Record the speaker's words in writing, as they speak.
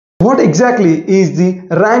What exactly is the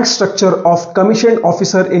rank structure of commissioned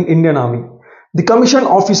officer in Indian Army? The commissioned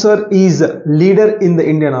officer is leader in the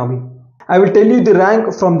Indian Army. I will tell you the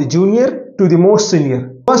rank from the junior to the most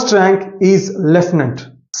senior. First rank is lieutenant.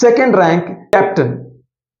 Second rank, captain.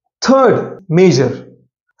 Third, major.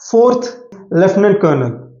 Fourth, lieutenant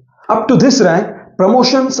colonel. Up to this rank,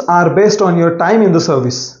 promotions are based on your time in the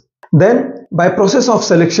service. Then, by process of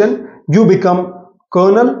selection, you become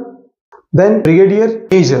colonel, then brigadier,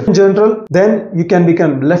 major, general, then you can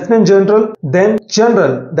become lieutenant general, then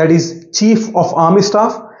general, that is chief of army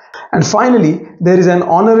staff, and finally there is an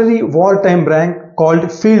honorary wartime rank called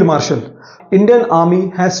field marshal. Indian Army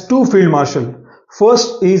has two field marshal.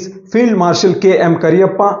 First is Field Marshal K.M.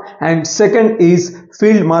 Kariappa and second is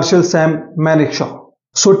Field Marshal Sam Manekshaw.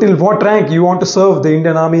 So till what rank you want to serve the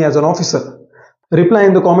Indian Army as an officer? Reply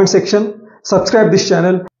in the comment section. Subscribe this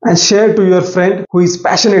channel and share to your friend who is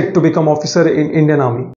passionate to become officer in Indian Army.